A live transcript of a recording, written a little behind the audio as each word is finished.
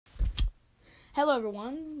Hello,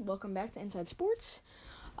 everyone. Welcome back to Inside Sports.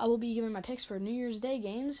 I will be giving my picks for New Year's Day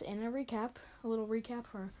games and a little recap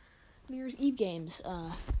for New Year's Eve games.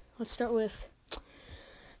 Let's start with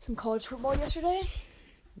some college football yesterday.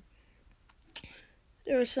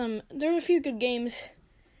 There were a few good games.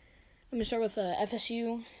 I'm going to start with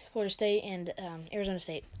FSU, Florida State, and Arizona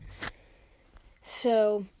State.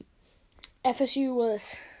 So,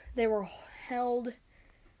 they were held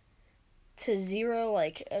to 0,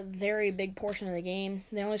 like a very big portion of the game.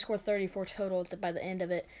 They only scored 34 total by the end of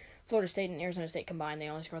it. Florida State and Arizona State combined, they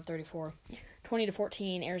only scored 34.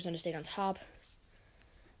 20-14, Arizona State on top.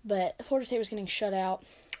 But Florida State was getting shut out.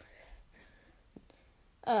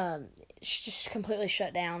 Just completely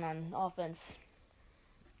shut down on offense.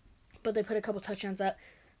 But they put a couple touchdowns up.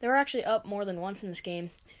 They were actually up more than once in this game.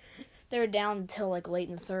 They were down until like late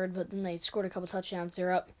in the third, but then they scored a couple touchdowns.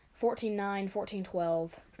 They're up 14-9,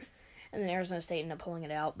 14-12. And then Arizona State ended up pulling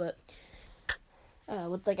it out, but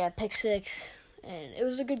with like a pick six, and it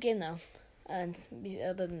was a good game though,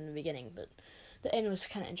 other than the beginning, but the end was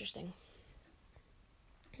kind of interesting.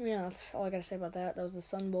 Yeah, that's all I gotta say about that. That was the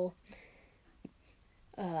Sun Bowl.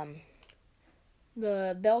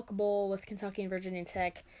 The Belk Bowl with Kentucky and Virginia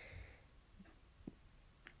Tech.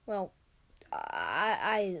 Well,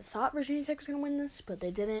 I thought Virginia Tech was gonna win this, but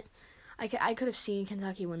they didn't. I could have seen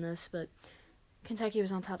Kentucky win this, but Kentucky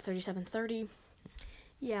was on top 37-30.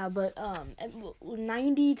 Yeah, but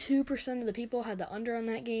 92% of the people had the under on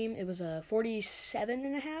that game. It was a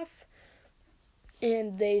 47.5,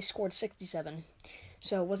 and they scored 67.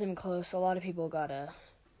 So it wasn't even close. A lot of people got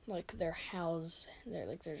their house,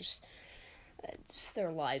 just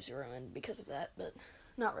their lives ruined because of that, but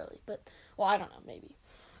not really. But well, I don't know, maybe.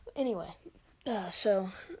 Anyway, so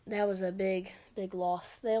that was a big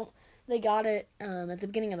loss. They got it at the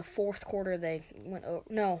beginning of the fourth quarter. They went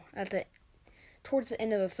towards the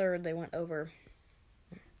end of the third, they went over.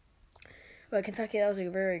 But Kentucky, that was a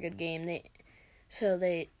very good game. They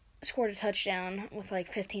scored a touchdown with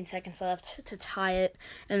like 15 seconds left to tie it,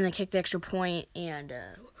 and then they kicked the extra point and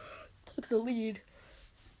took the lead.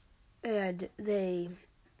 And then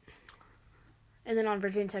on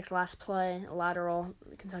Virginia Tech's last play, a lateral,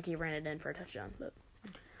 Kentucky ran it in for a touchdown. But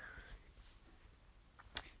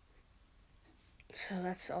so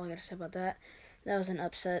that's all I got to say about that. That was an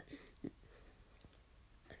upset.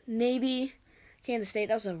 Navy, Kansas State,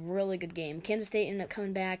 that was a really good game. Kansas State ended up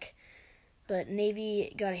coming back, but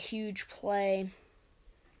Navy got a huge play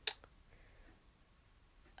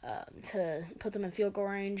to put them in field goal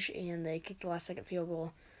range, and they kicked the last-second field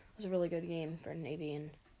goal. It was a really good game for Navy and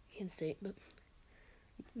Kansas State. But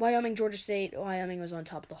Wyoming, Georgia State, Wyoming was on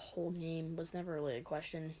top the whole game. Was never really a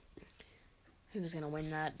question who was going to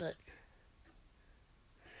win that, but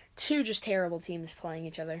two just terrible teams playing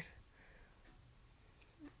each other.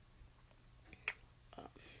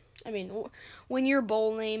 I mean, when your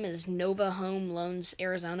bowl name is Nova Home Loans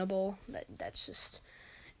Arizona Bowl, that's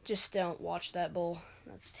just don't watch that bowl.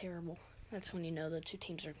 That's terrible. That's when you know the two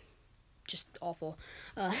teams are just awful.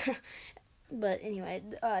 But anyway,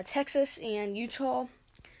 Texas and Utah.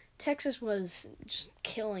 Texas was just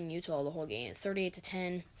killing Utah the whole game,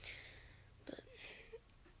 38-10.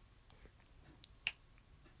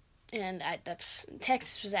 And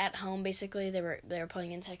Texas was at home basically. They were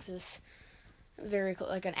playing in Texas, very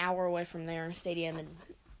like an hour away from their stadium, and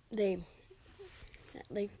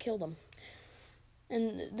they killed them.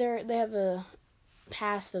 And they have a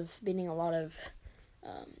past of beating a lot of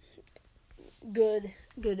good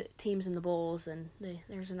teams in the bowls, and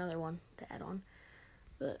there's another one to add on.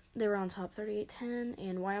 But they were on top 38-10,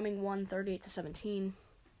 and Wyoming won 38-17.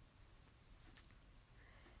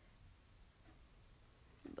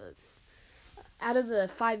 But out of the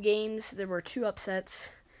 5 games, there were 2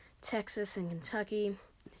 upsets, Texas and Kentucky.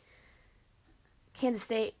 Kansas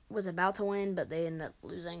State was about to win, but they ended up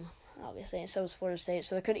losing, obviously, and so was Florida State.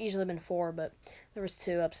 So there could have easily been 4, but there was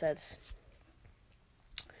 2 upsets.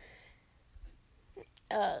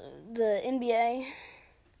 The NBA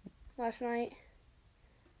last night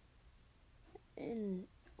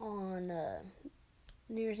on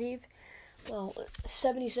New Year's Eve,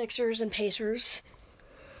 76ers and Pacers.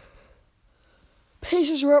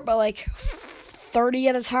 Pacers were up by like 30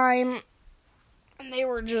 at a time, and they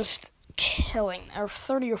were just killing. Or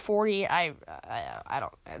 30 or 40. I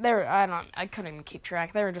couldn't even keep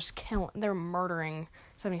track. They were just killing. They were murdering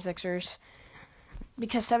 76ers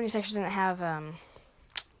because 76ers didn't have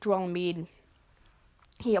Joel Embiid.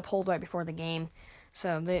 He got pulled right before the game,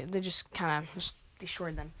 so they just kind of just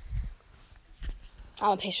destroyed them.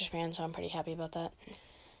 I'm a Pacers fan, so I'm pretty happy about that.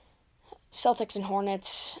 Celtics and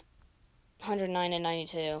Hornets.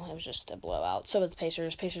 109-92. It was just a blowout. So was the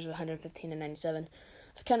Pacers. Pacers were 115-97.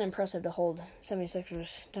 It's kind of impressive to hold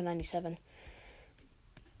 76ers to 97.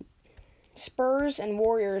 Spurs and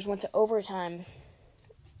Warriors went to overtime.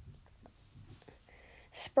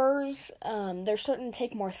 Spurs, they're starting to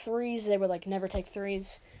take more threes. They would never take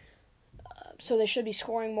threes. So they should be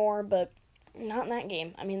scoring more, but not in that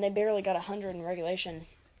game. I mean, they barely got 100 in regulation.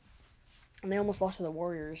 And they almost lost to the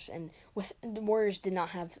Warriors. And the Warriors did not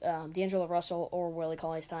have D'Angelo Russell or Willie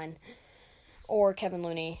Cauley-Stein or Kevin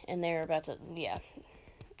Looney. And they're about to,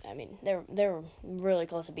 I mean, they're really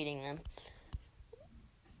close to beating them.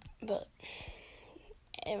 But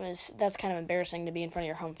that's kind of embarrassing to be in front of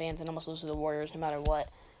your home fans and almost lose to the Warriors no matter what.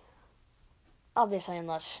 Obviously,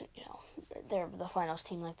 unless, they're the finals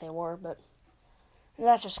team like they were, but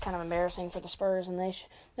that's just kind of embarrassing for the Spurs, and they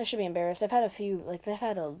should be embarrassed. They've had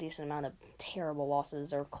a decent amount of terrible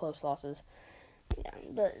losses or close losses,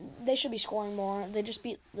 but they should be scoring more. They just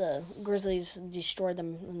beat the Grizzlies, destroyed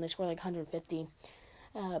them, and they scored 150.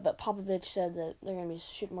 But Popovich said that they're going to be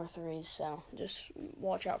shooting more threes, so just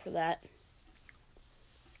watch out for that.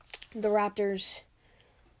 The Raptors,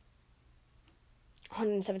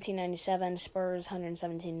 117-97, Spurs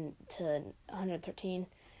 117-113.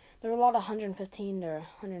 There were a lot of 115 to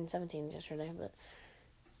 117 yesterday,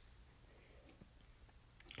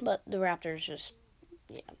 but the Raptors just,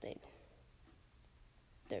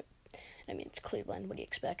 it's Cleveland. What do you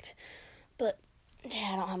expect? But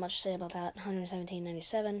I don't have much to say about that.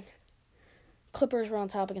 117-97. Clippers were on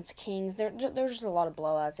top against the Kings. There was just a lot of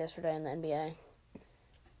blowouts yesterday in the NBA.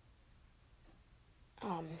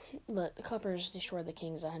 But the Clippers destroyed the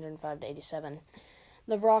Kings 105-87.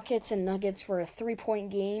 The Rockets and Nuggets were a 3-point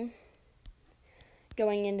game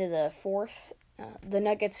going into the fourth. The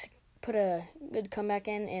Nuggets put a good comeback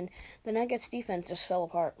in, and the Nuggets defense just fell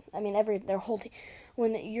apart. I mean, their whole team.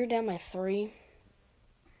 When you're down by 3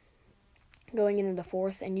 going into the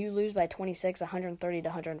fourth, and you lose by 26,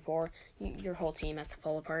 130-104, your whole team has to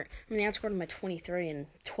fall apart. I mean, they outscored them by 23 in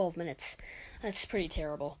 12 minutes. That's pretty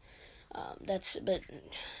terrible. But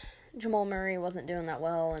Jamal Murray wasn't doing that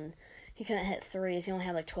well, and he couldn't hit threes. He only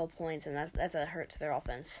had 12 points, and that's a hurt to their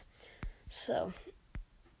offense. So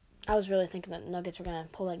I was really thinking that the Nuggets were going to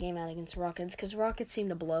pull that game out against the Rockets, because the Rockets seem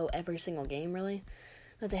to blow every single game, really,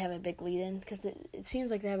 that they have a big lead in, because it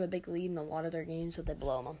seems like they have a big lead in a lot of their games, but they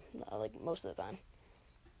blow them, most of the time.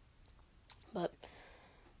 But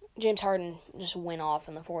James Harden just went off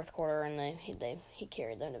in the fourth quarter, and he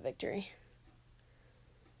carried them to victory.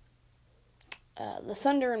 The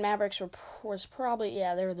Thunder and Mavericks was probably,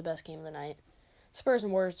 they were the best game of the night. Spurs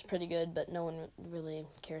and Warriors pretty good, but no one really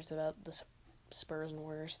cares about the Spurs and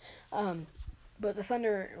Warriors. But the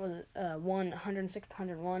Thunder won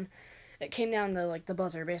 106-101. It came down to the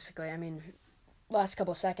buzzer, basically. I mean, last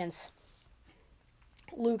couple seconds.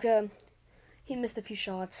 Luka, he missed a few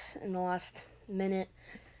shots in the last minute.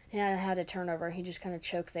 He had a turnover. He just kind of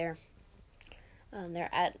choked there. They're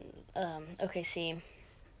at OKC.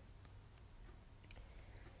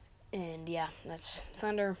 And that's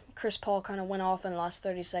Thunder. Chris Paul kind of went off in the last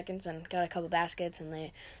 30 seconds and got a couple baskets,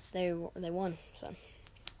 and they won. So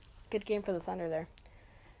good game for the Thunder there.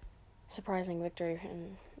 Surprising victory,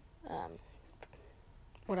 and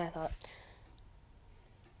what I thought.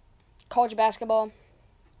 College basketball.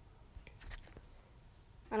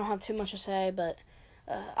 I don't have too much to say, but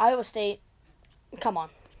Iowa State. Come on.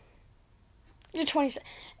 You're 20.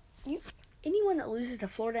 Anyone that loses to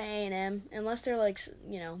Florida A&M, unless they're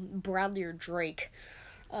Bradley or Drake,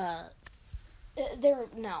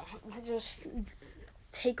 just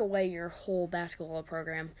take away your whole basketball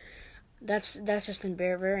program. That's just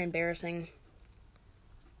very embarrassing.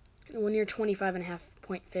 When you're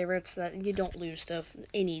 25.5-point favorites, that you don't lose to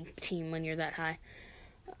any team when you're that high.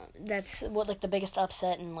 That's the biggest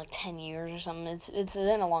upset in 10 years or something. It's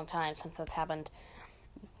been a long time since that's happened.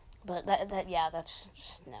 But that's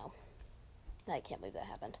just no. I can't believe that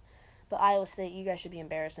happened. But Iowa State, you guys should be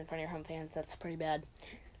embarrassed in front of your home fans. That's pretty bad.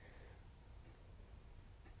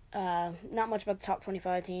 Not much about the top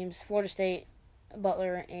 25 teams. Florida State,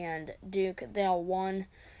 Butler, and Duke, they all won.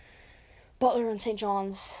 Butler and St.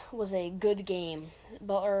 John's was a good game.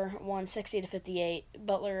 Butler won 60-58.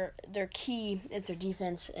 Butler, their key is their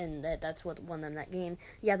defense, and that's what won them that game.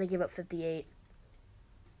 Yeah, they gave up 58,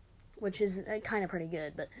 which is kind of pretty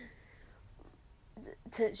good, but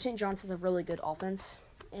St. John's has a really good offense,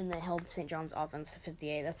 and they held St. John's offense to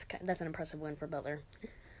 58. That's an impressive win for Butler.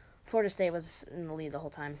 Florida State was in the lead the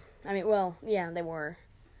whole time. I mean, they were.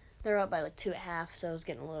 They were up by 2 at half, so it was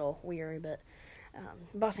getting a little weary, but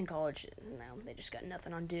Boston College, no, they just got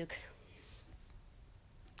nothing on Duke.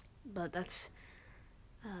 But that's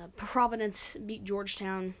Providence beat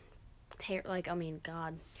Georgetown.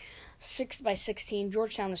 6-16.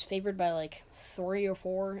 Georgetown was favored by like 3 or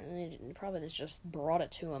 4, and Providence just brought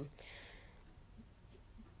it to them.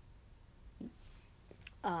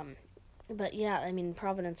 But yeah, I mean,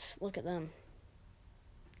 Providence, look at them.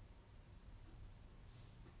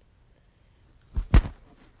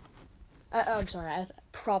 I'm sorry,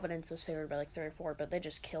 Providence was favored by like 3 or 4, but they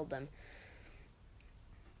just killed them.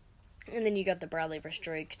 And then you got the Bradley versus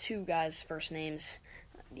Drake, 2 guys' first names.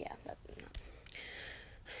 Yeah,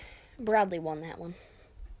 Bradley won that one,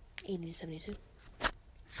 80-72.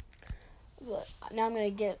 But now I'm going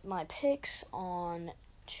to get my picks on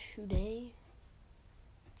today.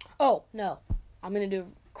 Oh, no. I'm going to do a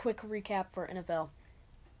quick recap for NFL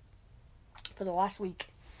for the last week.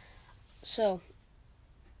 So,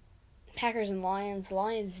 Packers and Lions.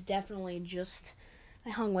 Lions definitely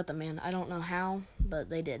they hung with them, man. I don't know how, but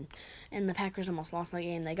they did. And the Packers almost lost that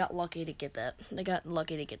game. They got lucky to get that. They got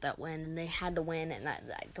lucky to get that win, and they had to win. And I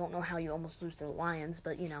don't know how you almost lose to the Lions,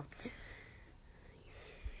 but you know.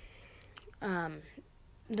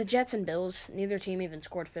 The Jets and Bills. Neither team even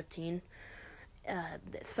scored 15.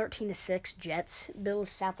 13-6 Jets. Bills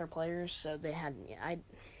sat their players, so they had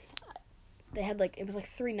it was like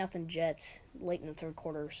 3-0 Jets late in the third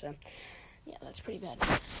quarter. So yeah, that's pretty bad.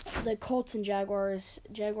 The Colts and Jaguars.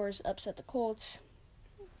 Jaguars upset the Colts.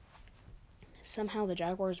 Somehow the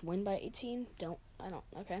Jaguars win by 18.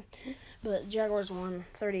 Okay. But Jaguars won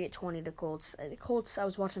 38-20 to Colts. The Colts, I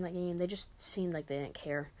was watching that game, they just seemed like they didn't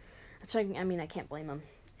care. So, I mean, I can't blame them.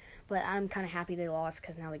 But I'm kind of happy they lost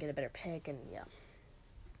because now they get a better pick, and yeah.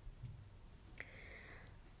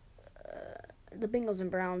 The Bengals and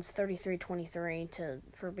Browns, 33-23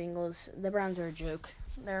 for Bengals. The Browns are a joke.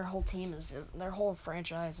 Their whole their whole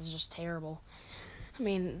franchise is just terrible. I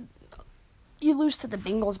mean, you lose to the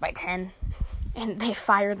Bengals by 10, and they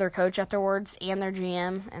fired their coach afterwards and their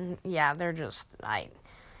GM, and yeah, they're just,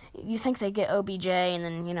 you think they get OBJ and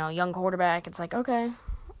then, you know, young quarterback, it's like, okay,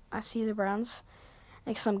 I see the Browns.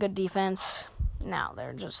 Make some good defense. No,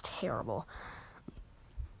 they're just terrible.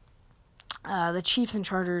 The Chiefs and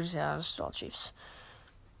Chargers, yeah, it's all Chiefs.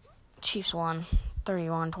 Chiefs won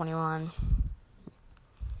 31-21.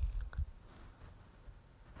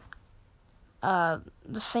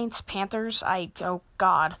 The Saints Panthers, oh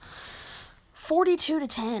god.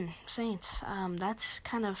 42-10 Saints. That's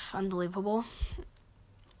kind of unbelievable.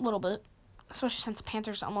 A little bit. Especially since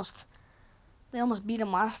Panthers almost beat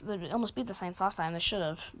the Saints last time. They should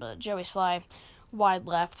have, but Joey Sly wide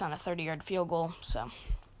left on a 30-yard field goal, so.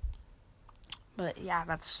 But yeah,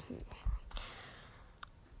 that's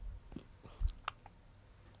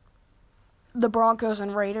the Broncos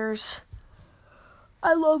and Raiders.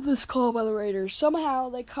 I love this call by the Raiders. Somehow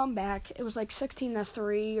they come back. It was like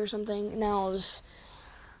 16-3 or something. Now it was,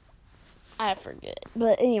 I forget.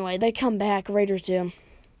 But anyway, they come back. Raiders do.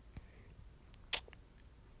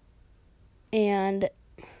 And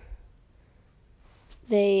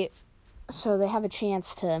they have a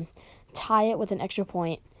chance to tie it with an extra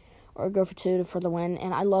point or go for 2 for the win.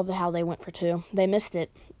 And I love how they went for 2. They missed it,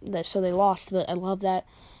 so they lost. But I love that,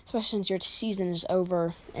 especially since your season is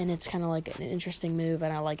over and it's kind of like an interesting move,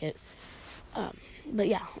 and I like it. But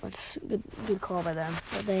yeah, it's good call by them.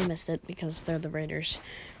 But they missed it because they're the Raiders.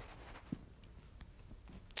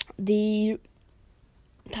 The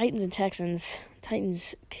Titans and Texans.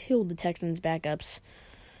 Titans killed the Texans' backups.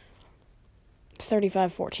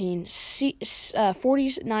 35-14.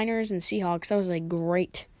 49ers and Seahawks. That was a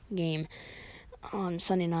great game on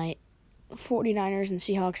Sunday night. 49ers and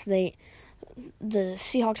Seahawks. The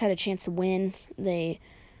Seahawks had a chance to win. They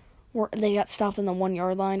got stopped on the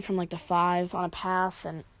 1-yard line from like the 5 on a pass,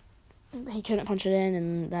 and he couldn't punch it in,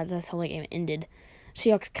 and that's how the game ended.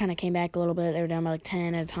 Seahawks kind of came back a little bit. They were down by like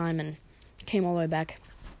 10 at a time and came all the way back.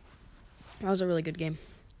 That was a really good game.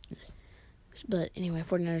 But anyway,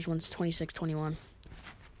 49ers won 26-21.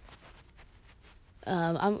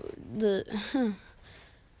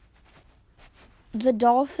 The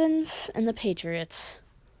Dolphins and the Patriots.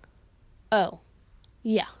 Oh,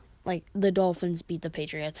 yeah. Like, the Dolphins beat the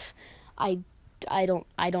Patriots. I don't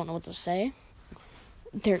know what to say.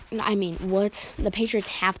 What? The Patriots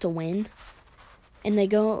have to win. And they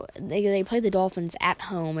play the Dolphins at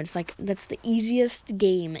home. It's like, that's the easiest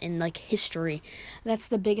game in, like, history. That's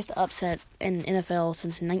the biggest upset in NFL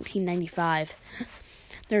since 1995.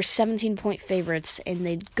 They're 17-point favorites, and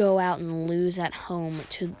they go out and lose at home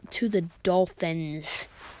to the Dolphins.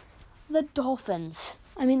 The Dolphins.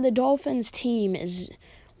 I mean, the Dolphins team is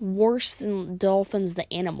worse than Dolphins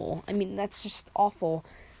the animal. I mean, that's just awful.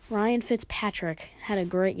 Ryan Fitzpatrick had a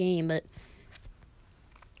great game, but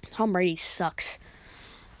Tom Brady sucks.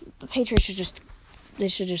 The Patriots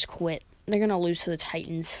should just quit. They're going to lose to the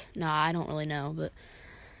Titans. Nah, I don't really know, but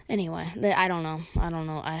anyway, I don't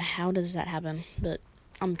know. How does that happen? But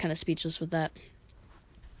I'm kind of speechless with that.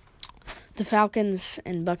 The Falcons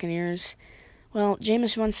and Buccaneers. Well,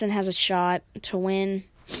 Jameis Winston has a shot to win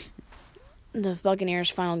the Buccaneers'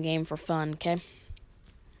 final game for fun, okay?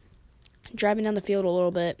 Driving down the field a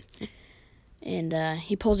little bit, and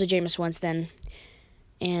he pulls a Jameis Winston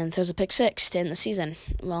and throws a pick six to end the season.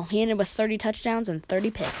 Well, he ended with 30 touchdowns and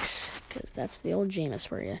 30 picks, because that's the old Jameis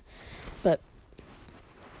for you. But,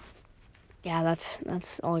 yeah,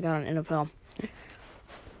 that's all I got on NFL.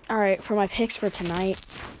 All right, for my picks for tonight,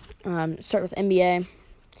 start with NBA.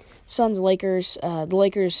 Suns, Lakers. The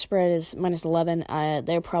Lakers spread is minus 11.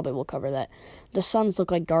 They probably will cover that. The Suns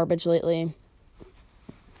look like garbage lately.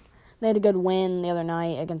 They had a good win the other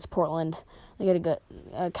night against Portland. They got a good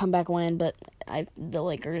comeback win, but the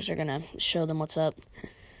Lakers are gonna show them what's up.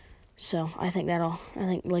 So I think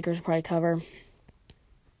Lakers will probably cover.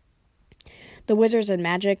 The Wizards and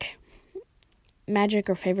Magic. Magic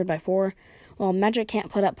are favored by 4. Well, Magic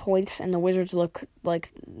can't put up points, and the Wizards look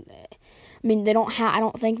like. I mean, I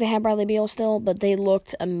don't think they have Bradley Beal still, but they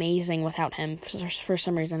looked amazing without him for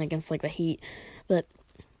some reason against like the Heat. But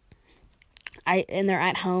and they're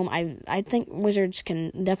at home. I think Wizards can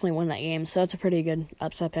definitely win that game, so that's a pretty good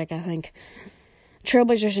upset pick, I think.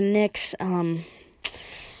 Trailblazers and Knicks. I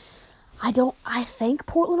think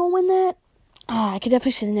Portland will win that. I could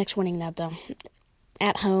definitely see the Knicks winning that though,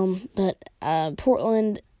 at home. But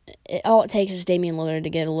Portland. All it takes is Damian Lillard to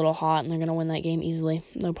get a little hot, and they're gonna win that game easily.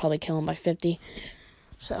 They'll probably kill him by 50.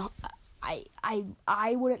 So, I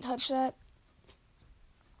wouldn't touch that.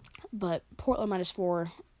 But Portland minus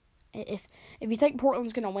 4. If you think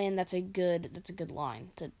Portland's gonna win, that's a good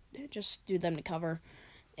line to just do them to cover.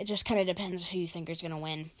 It just kind of depends who you think is gonna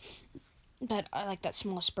win. But I like that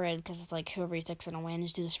small spread because it's like whoever you think's gonna win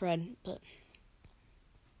is do the spread. But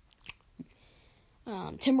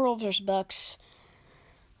Timberwolves versus Bucks.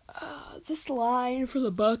 This line for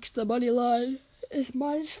the Bucks, the money line, is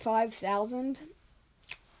minus 5,000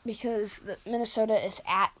 because Minnesota is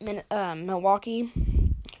at Milwaukee,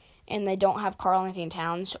 and they don't have Karl-Anthony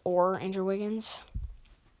Towns or Andrew Wiggins,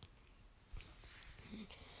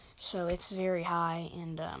 so it's very high.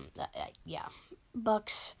 And yeah,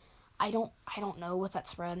 Bucks. I don't know what that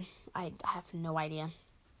spread. I have no idea,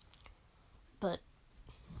 but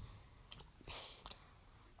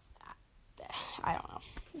I don't know.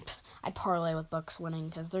 I'd parlay with Bucks winning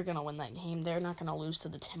because they're going to win that game. They're not going to lose to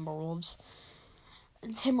the Timberwolves. The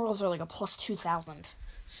Timberwolves are like a plus 2,000.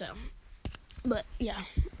 So, but yeah,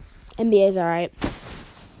 NBA's all right.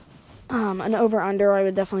 An over-under I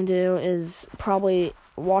would definitely do is probably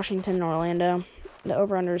Washington and Orlando. The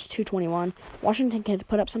over-under is 221. Washington can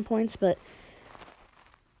put up some points, but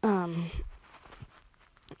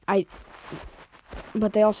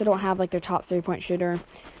but they also don't have like their top 3-point shooter.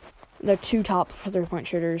 They're 2 top 3-point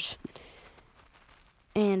shooters.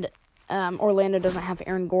 And Orlando doesn't have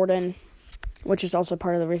Aaron Gordon, which is also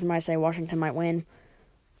part of the reason why I say Washington might win.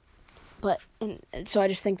 So I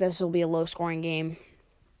just think this will be a low-scoring game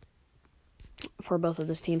for both of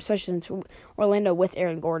those teams, especially since Orlando with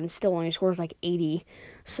Aaron Gordon still only scores like 80.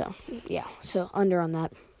 So, yeah. So, under on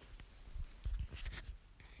that.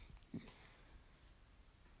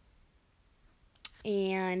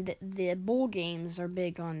 And the bowl games are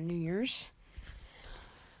big on New Year's.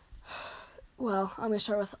 Well, I'm going to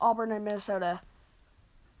start with Auburn and Minnesota.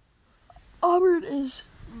 Auburn is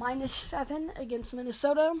minus 7 against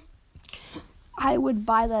Minnesota. I would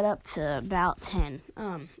buy that up to about 10.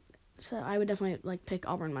 So I would definitely pick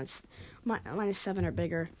Auburn minus 7 or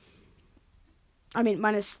bigger. I mean,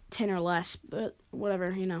 minus 10 or less, but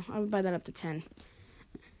whatever, I would buy that up to 10.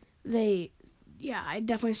 I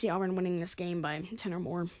definitely see Auburn winning this game by 10 or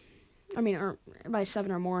more. Or by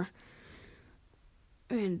 7 or more.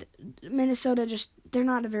 And Minnesota they're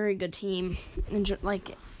not a very good team. And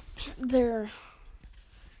they're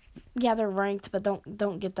ranked, but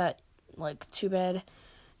don't get that too bad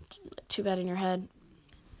in your head.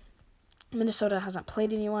 Minnesota hasn't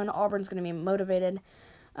played anyone. Auburn's going to be motivated.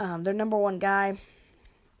 Their number one guy,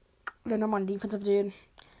 their number one defensive dude,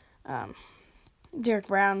 Derek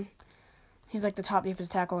Brown. He's the top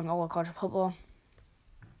defensive tackle in all of college football.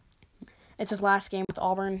 It's his last game with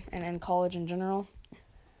Auburn and in college in general.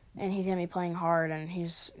 And he's going to be playing hard, and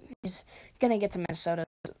he's going to get to Minnesota's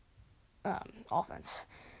offense.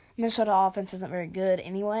 Minnesota offense isn't very good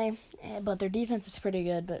anyway, but their defense is pretty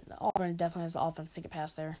good, but Auburn definitely has the offense to get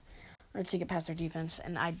past their defense,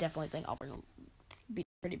 and I definitely think Auburn will be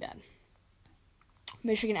pretty bad.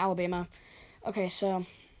 Michigan, Alabama. Okay, so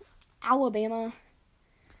Alabama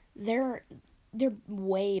they're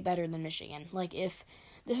way better than Michigan. Like, if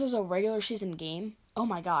this is a regular season game, oh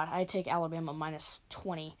my god, I'd take Alabama minus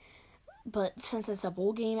 20. But since it's a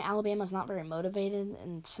bowl game, Alabama's not very motivated,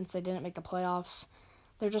 and since they didn't make the playoffs,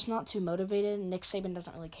 they're just not too motivated. Nick Saban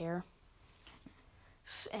doesn't really care.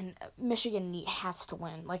 And Michigan has to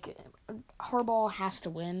win. Like, Harbaugh has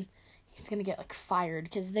to win. He's going to get, like, fired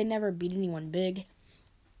because they never beat anyone big.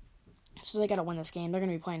 So they got to win this game. They're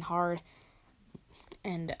going to be playing hard.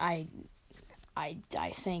 And I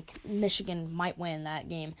think Michigan might win that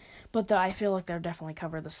game. But I feel like they'll definitely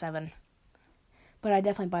cover the 7. But I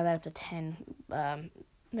definitely buy that up to 10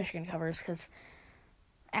 Michigan covers because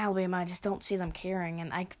Alabama, I just don't see them caring.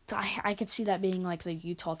 And I could see that being like the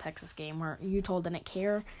Utah-Texas game where Utah didn't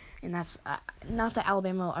care. And that's not that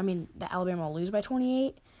Alabama, the Alabama will lose by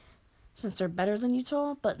 28 since they're better than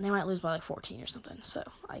Utah, but they might lose by like 14 or something. So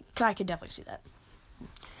I could definitely see that.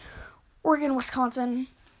 Oregon, Wisconsin.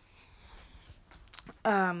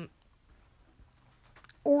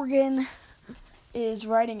 Oregon is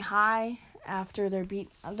riding high after their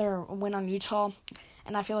win on Utah,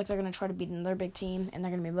 and I feel like they're going to try to beat another big team, and they're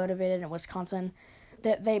going to be motivated. And Wisconsin,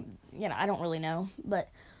 they I don't really know, but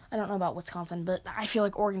I don't know about Wisconsin, but I feel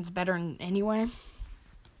like Oregon's better anyway.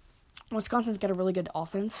 Wisconsin's got a really good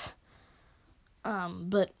offense,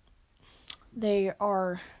 but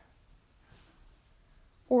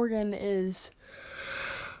Oregon is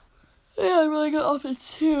a really good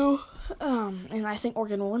offense too, and I think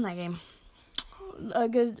Oregon will win that game. A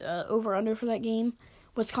good over-under for that game.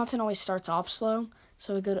 Wisconsin always starts off slow,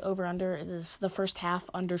 so a good over-under is the first half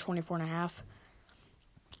under 24.5,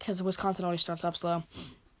 because Wisconsin always starts off slow.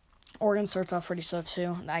 Oregon starts off pretty slow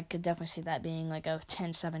too. I could definitely see that being like a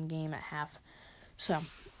 10-7 game at half. So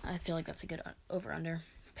I feel like that's a good over-under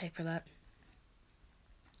pick for that.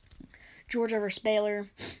 Georgia versus Baylor.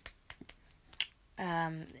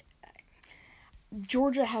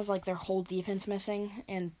 Georgia has like their whole defense missing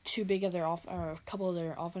and a couple of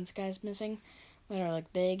their offense guys missing that are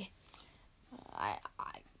like big.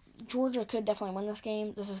 Georgia could definitely win this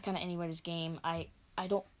game. This is kind of anybody's game. I'm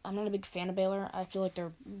not a big fan of Baylor. I feel like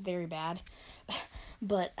they're very bad,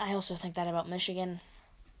 but I also think that about Michigan.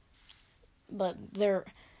 But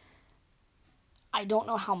I don't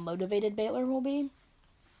know how motivated Baylor will be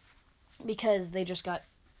because they just got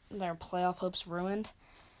their playoff hopes ruined.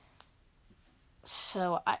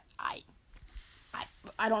 So I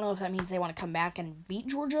don't know if that means they want to come back and beat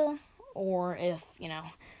Georgia or if,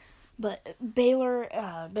 but Baylor,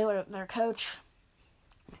 their coach,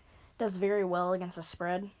 does very well against the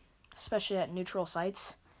spread, especially at neutral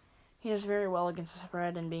sites. He does very well against the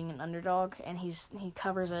spread and being an underdog, and he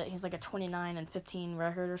covers it. He's like a 29-15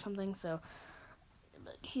 record or something. So,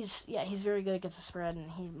 but he's very good against the spread, and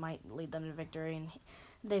he might lead them to victory. And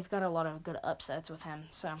they've got a lot of good upsets with him.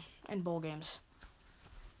 So, in bowl games.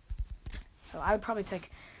 So I would probably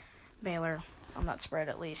take Baylor on that spread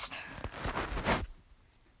at least.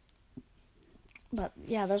 But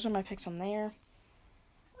yeah, those are my picks on there.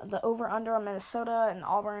 The over-under on Minnesota and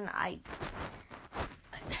Auburn, I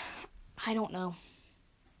don't know.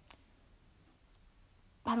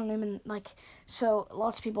 I don't even, so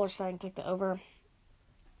lots of people are starting to take the over.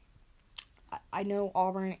 I know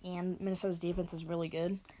Auburn and Minnesota's defense is really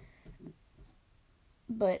good.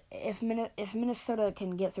 But if Minnesota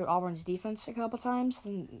can get through Auburn's defense a couple times,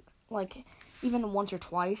 then, even once or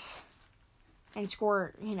twice, and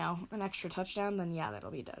score, an extra touchdown, then yeah,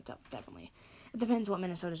 that'll be definitely. It depends what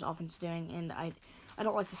Minnesota's offense is doing, and I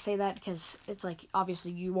don't like to say that because it's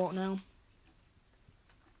obviously you won't know.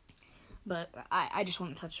 But I just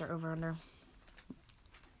want to touch their over-under.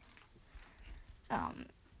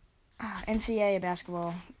 NCAA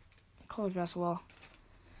basketball, college basketball.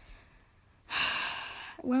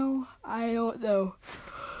 Well, I don't know.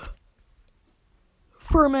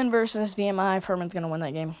 Furman versus VMI. Furman's going to win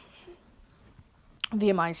that game.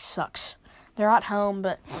 VMI sucks. They're at home,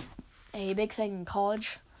 but a big thing in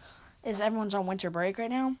college is everyone's on winter break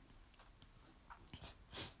right now.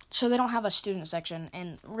 So they don't have a student section.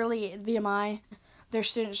 And really, VMI, their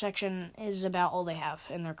student section is about all they have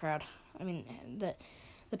in their crowd. I mean,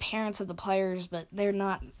 the parents of the players, but they're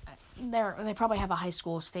not. They probably have a high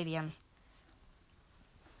school stadium.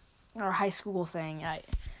 Or a high school thing,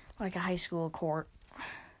 like a high school court.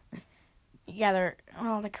 Yeah,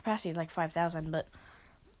 the capacity is 5,000, but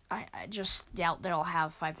I just doubt they'll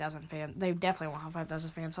have 5,000 fans. They definitely won't have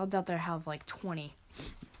 5,000 fans. I doubt they'll have 20.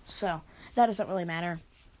 So that doesn't really matter.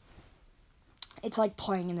 It's like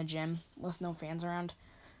playing in the gym with no fans around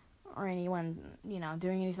or anyone,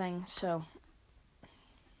 doing anything. So,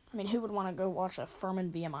 who would want to go watch a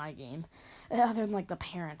Furman VMI game other than the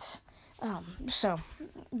parents?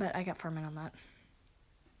 But I got Furman on that.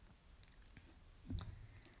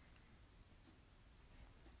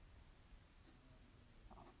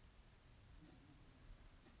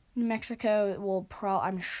 New Mexico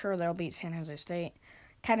I'm sure they'll beat San Jose State.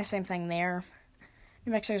 Kind of same thing there.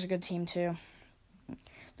 New Mexico's a good team too.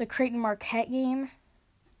 The Creighton Marquette game,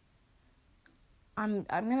 I'm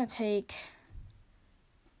gonna take.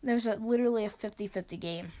 There's literally a 50-50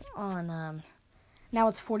 game on. Now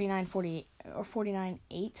it's 49-48 or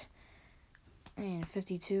 49-8 and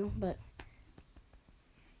 52, but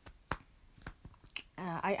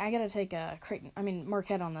I gotta take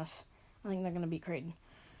Marquette on this. I think they're gonna beat Creighton.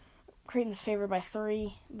 Creighton's favored by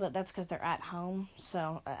 3, but that's because they're at home,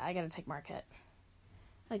 so I gotta take Marquette.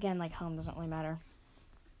 Again, home doesn't really matter.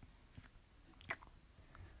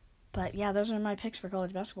 But yeah, those are my picks for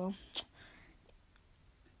college basketball.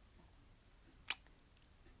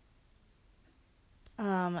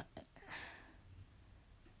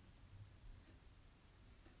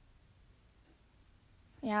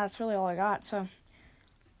 Yeah, that's really all I got, so.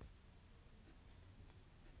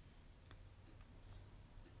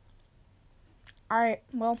 Alright,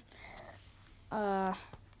 well,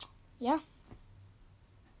 yeah.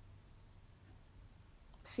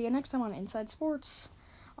 See you next time on Inside Sports.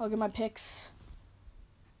 I'll get my picks,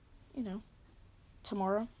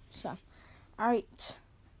 tomorrow. So, alright.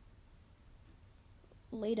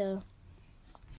 Later.